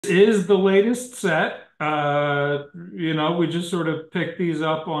Is the latest set. We just sort of picked these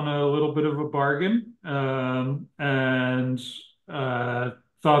up on a little bit of a bargain, and uh,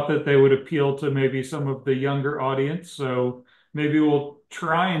 thought that they would appeal to maybe some of the younger audience. So maybe we'll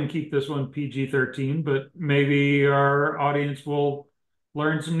try and keep this one PG-13, but maybe our audience will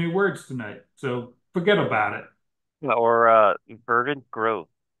learn some new words tonight. So forget about it. Or Verdant Growth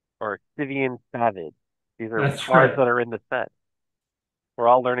or Sivian Savage. These are That's cards right. that are in the set. We're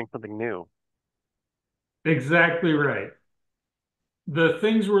all learning something new. Exactly right. The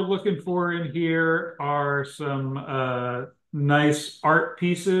things we're looking for in here are some nice art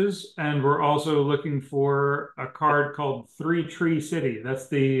pieces, and we're also looking for a card called Three Tree City. That's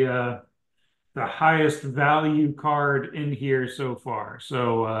the highest value card in here so far.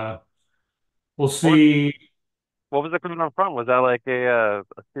 So we'll What see. what was the card on front? Was that like a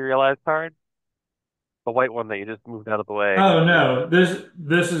serialized card? The white one that you just moved out of the way. Oh no,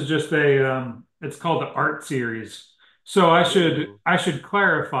 this is just a it's called the art series. So Ooh. I should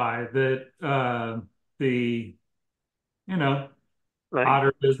clarify that the you know Nice.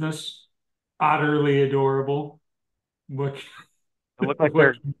 otter business, utterly adorable. What It looked like what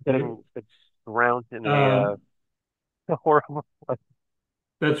they're can you do? getting drowned in Um, a horrible.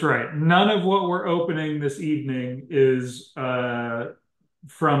 that's right. None of what we're opening this evening is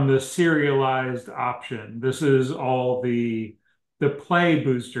from the serialized option. This is all the play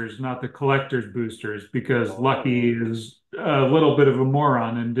boosters, not the collector's boosters, because Lucky Oh, is a little bit of a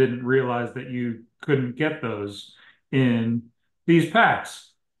moron and didn't realize that you couldn't get those in these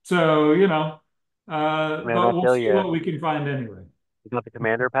packs. So, man, but I'll we'll tell see you. what we can find anyway. We got the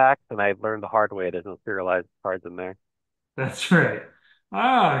commander packs, and I learned the hard way there's no serialized cards in there. That's right.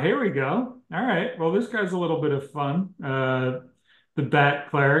 Ah, here we go. All right. Well, this guy's a little bit of fun. The Bat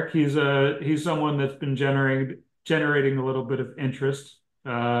Cleric. He's someone that's been generating a little bit of interest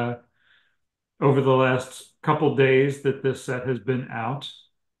over the last couple days that this set has been out.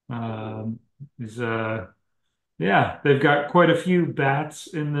 Ooh. Um, he's yeah, they've got quite a few bats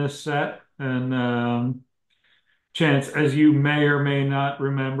in this set, and Chance, as you may or may not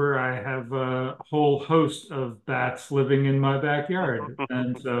remember, I have a whole host of bats living in my backyard.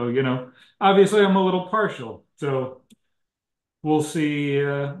 And so, obviously I'm a little partial. So we'll see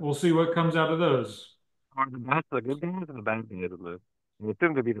what comes out of those. Are the bats the good guys or the bad guys in this? I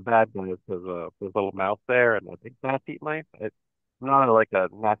assume to be the bad guys because there's a little mouse there, and I think bats eat mice. I'm not like a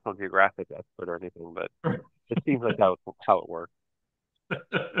National Geographic expert or anything, but it seems like how it works.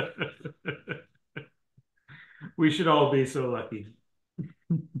 We should all be so lucky.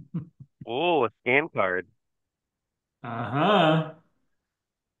 Oh, a scan card. Uh-huh.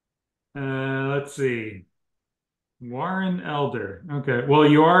 Let's see. Warren Elder. Okay. Well,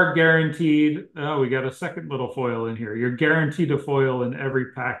 you are guaranteed. Oh, we got a second little foil in here. You're guaranteed a foil in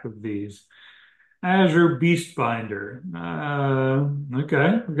every pack of these. Azure Beastbinder.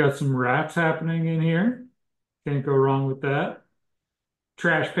 Okay, we got some rats happening in here. Can't go wrong with that.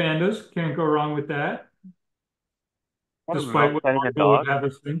 Trash pandas. Can't go wrong with that. What a Despite mouse what fighting a Marvel would dog? have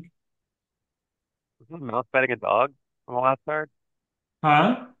us think. Was that a mouse fighting a dog on the last card?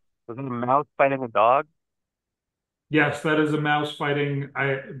 Huh? Was it a mouse fighting a dog? Yes, that is a mouse fighting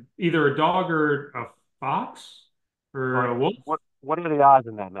either a dog or a fox or Like, a wolf. what are the odds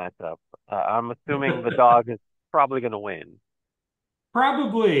in that matchup? I'm assuming the dog is probably going to win.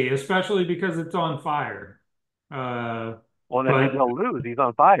 Probably, especially because it's on fire. Uh, Well, then maybe but he'll lose. He's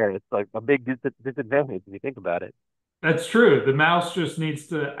on fire. It's like a big disadvantage if you think about it. that's true. The mouse just needs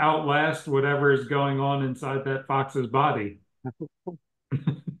to outlast whatever is going on inside that fox's body.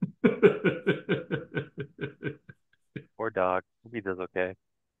 Poor dog. He does okay.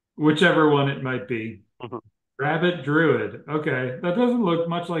 Whichever one it might be. Rabbit Druid. Okay, that doesn't look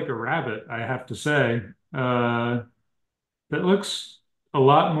much like a rabbit, I have to say. Uh, that looks a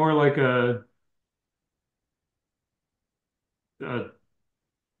lot more like a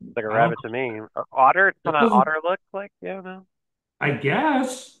Like a I don't rabbit to me. Otter, that kind of doesn't otter look like, yeah, no. I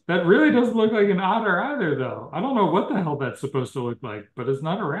guess that really doesn't look like an otter either, though. I don't know what the hell that's supposed to look like, but it's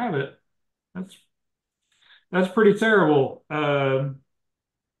not a rabbit. That's that's pretty terrible,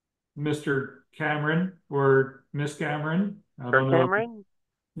 Mr. Cameron or Miss Cameron. I Kirk don't know. Cameron?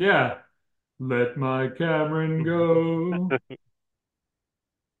 Yeah, let my Cameron go.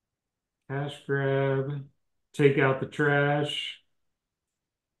 Cash grab, take out the trash.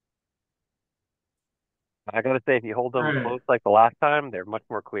 I gotta say, if you hold All them right. close like the last time, they're much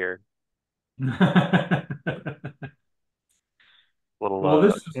more clear. Little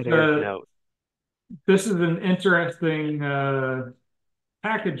Well, dead air note. this is an interesting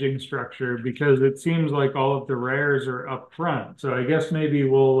packaging structure because it seems like all of the rares are up front. So I guess maybe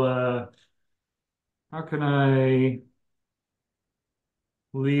we'll how can I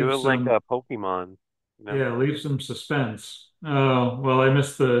Do leave it like some a Pokemon, you know? yeah, leave some suspense. Oh, well, I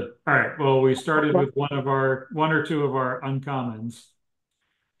missed the all right. Well, we started with one or two of our uncommons.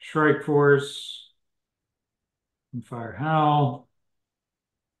 Strike Force and Fire Howl.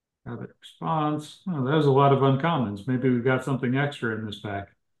 Habit Response. Oh, that was a lot of uncommons. Maybe we got something extra in this pack.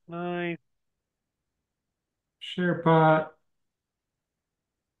 Nice. SharePot.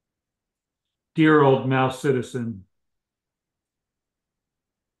 Dear old mouse citizen.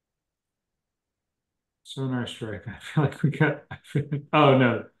 Sonar Strike. I feel like we got. Oh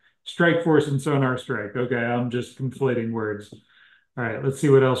no, Strike Force and Sonar Strike. Okay, I'm just conflating words. All right, let's see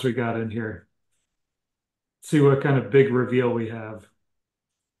what else we got in here. See what kind of big reveal we have.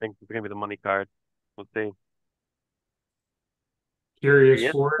 I think it's gonna be the money card. We'll see. Curious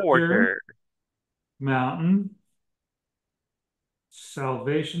Curious Forager, Forger. Mountain,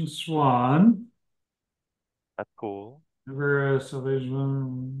 Salvation Swan. That's cool. Never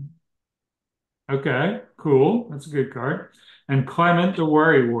Salvation. Okay, cool. That's a good card. And Clement the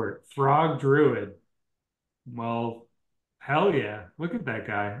Worrywart, Frog Druid. Well, hell yeah. Look at that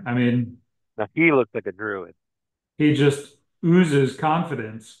guy. I mean, Now he looks like a druid. he just oozes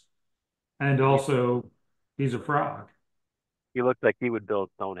confidence, and He, also he's a frog. he looks like he would build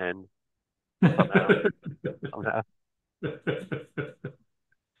Stonehenge somehow. Somehow.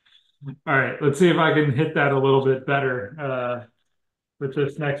 All right, let's see if I can hit that a little bit better with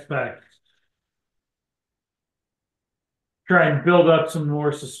this next pack. Try and build up some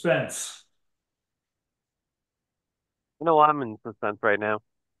more suspense. You know, I'm in suspense right now.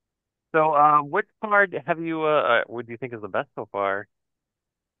 So, which card have you, what do you think is the best so far?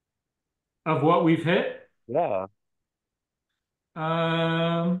 Of what we've hit, Yeah.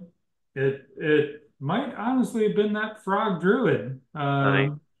 um, it might honestly have been that Frog Druid.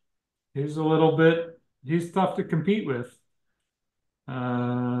 Nice. He's tough to compete with.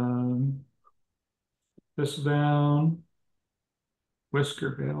 Um, this down,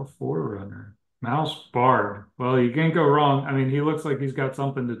 Whisker Veil Forerunner, Mouse Bard. Well, you can't go wrong. I mean, he looks like he's got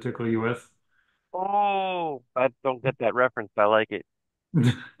something to tickle you with. Oh, I don't get that reference. I like it.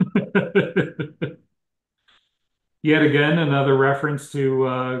 Yet again, another reference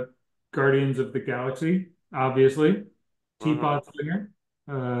to Guardians of the Galaxy, obviously. Hmm. Teapot Singer,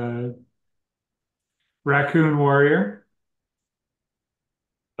 uh, Raccoon Warrior.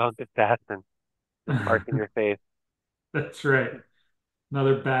 Don't assassin. Just mark in your face. That's right.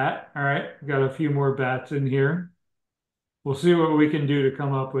 Another bat. All right, got a few more bats in here. We'll see what we can do to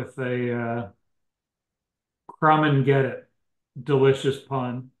come up with a crumb and get it. Delicious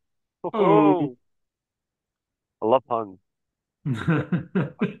pun. Oh. Oh, I love puns.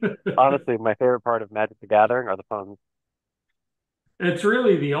 Honestly, my favorite part of Magic the Gathering are the puns. It's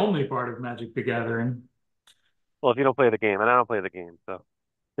really the only part of Magic the Gathering. Well, if you don't play the game, and I don't play the game, so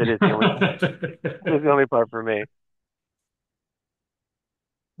it is the only part. It is the only part for me.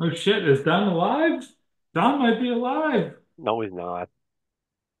 Oh shit, is Don alive? Don might be alive. No, he's not.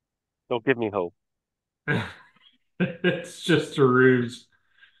 Don't give me hope. It's just a ruse.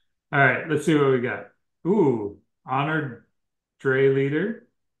 All right, let's see what we got. Ooh, honored Dre leader,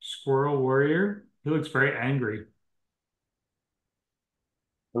 Squirrel Warrior. He looks very angry. I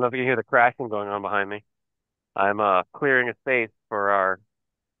don't know if you can hear the crashing going on behind me. I'm clearing a space for our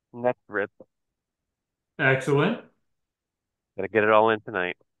next rip. Excellent. Gotta get it all in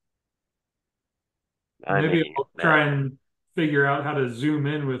tonight. I'm Maybe a I'll mess. try and figure out how to zoom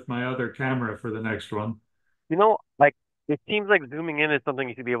in with my other camera for the next one. You know, like it seems like zooming in is something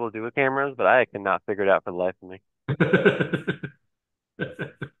you should be able to do with cameras, but I cannot figure it out for the life of me.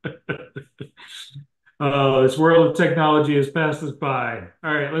 Oh, this world of technology has passed us by.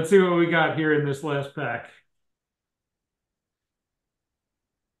 All right, let's see what we got here in this last pack.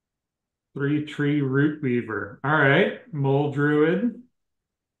 Three tree root weaver. All right, mole druid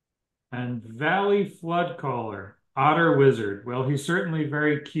and valley flood caller. Otter wizard. Well, he's certainly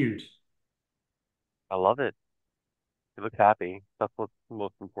very cute. I love it. He looks happy. That's what's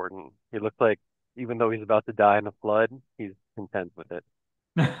most important. He looks like even though he's about to die in a flood, he's content with it.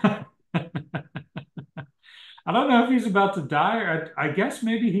 I don't know if he's about to die. I guess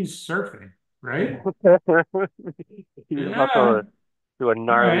maybe he's surfing, right? He's about to Yeah. do a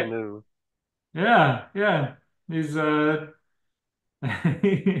All gnarly right. move. Yeah. Yeah. He's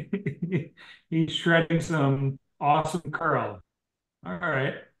he's shredding some awesome curl. All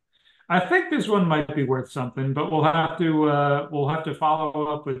right. I think this one might be worth something, but we'll have to follow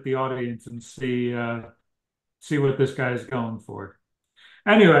up with the audience and see what this guy's going for.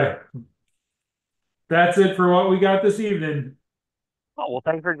 Anyway, that's it for what we got this evening. Oh, well,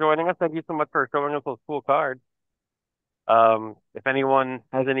 thanks for joining us. Thank you so much for showing us those cool cards. If anyone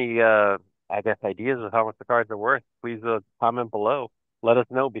has any, I guess, ideas of how much the cards are worth, please comment below. Let us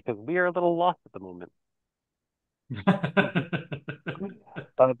know because we are a little lost at the moment.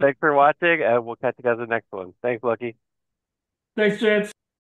 Thanks for watching, and we'll catch you guys in the next one. Thanks, Lucky. Thanks, Chance.